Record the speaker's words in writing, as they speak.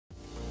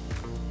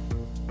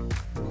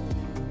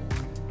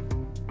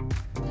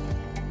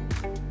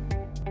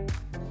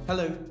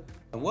Hello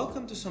and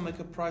welcome to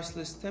Someka price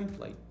list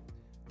template.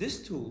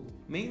 This tool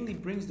mainly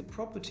brings the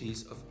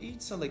properties of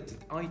each selected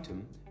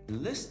item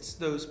and lists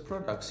those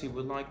products you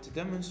would like to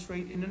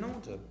demonstrate in an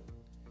order.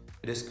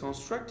 It is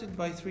constructed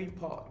by three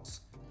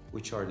parts,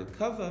 which are the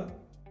cover,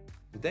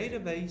 the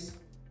database,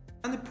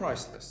 and the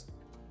price list.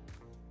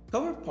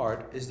 Cover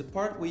part is the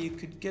part where you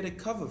could get a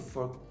cover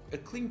for a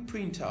clean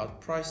printout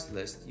price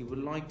list you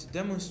would like to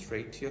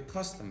demonstrate to your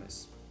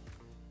customers.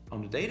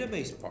 On the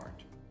database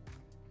part,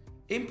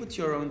 input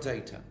your own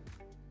data.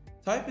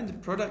 Type in the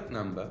product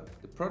number,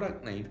 the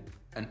product name,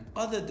 and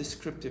other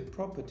descriptive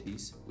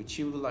properties which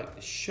you would like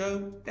to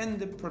show in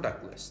the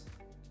product list.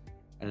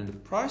 And in the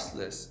price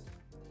list,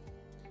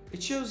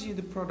 it shows you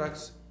the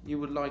products you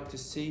would like to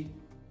see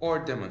or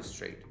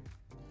demonstrate.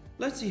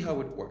 Let's see how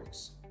it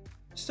works.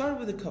 Start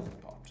with the cover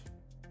part.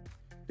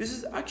 This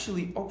is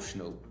actually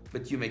optional,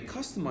 but you may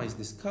customize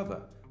this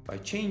cover by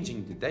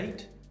changing the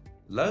date,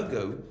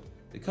 logo,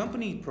 the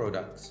company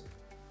products,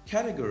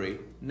 category,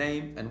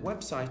 name, and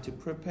website to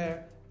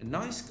prepare a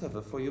nice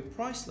cover for your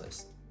price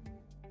list.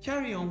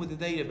 Carry on with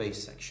the database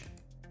section.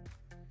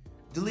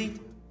 Delete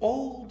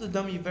all the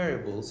dummy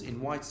variables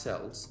in white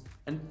cells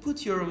and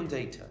put your own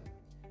data.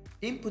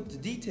 Input the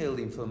detailed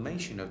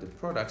information of the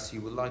products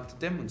you would like to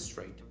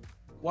demonstrate.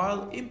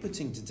 While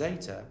inputting the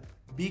data,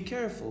 be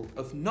careful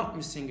of not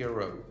missing a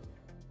row.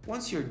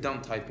 Once you're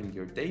done typing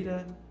your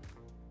data,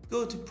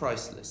 go to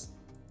price list.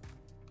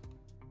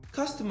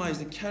 Customize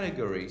the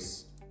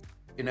categories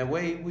in a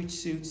way which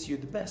suits you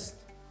the best.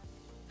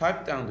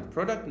 Type down the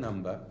product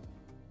number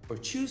or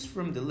choose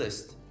from the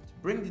list to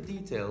bring the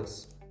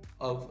details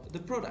of the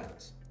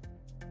product.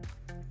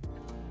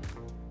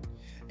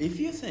 If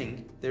you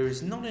think there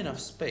is not enough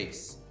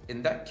space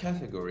in that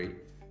category,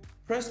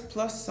 press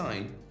plus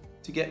sign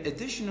to get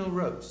additional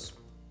rows.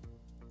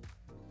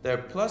 There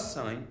are plus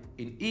signs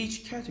in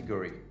each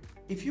category.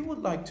 If you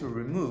would like to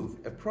remove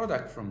a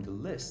product from the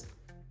list,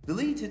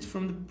 delete it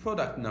from the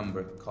product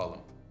number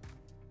column.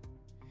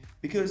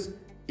 Because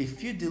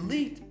if you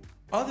delete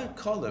other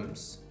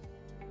columns,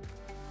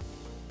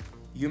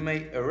 you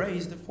may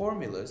erase the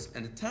formulas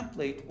and the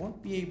template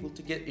won't be able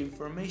to get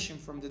information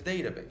from the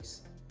database.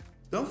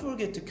 Don't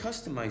forget to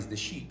customize the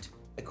sheet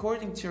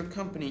according to your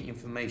company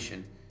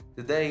information,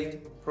 the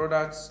date,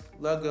 products,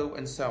 logo,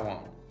 and so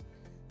on.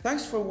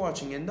 Thanks for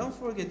watching and don't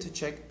forget to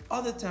check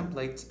other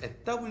templates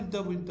at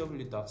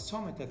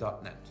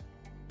www.someka.net.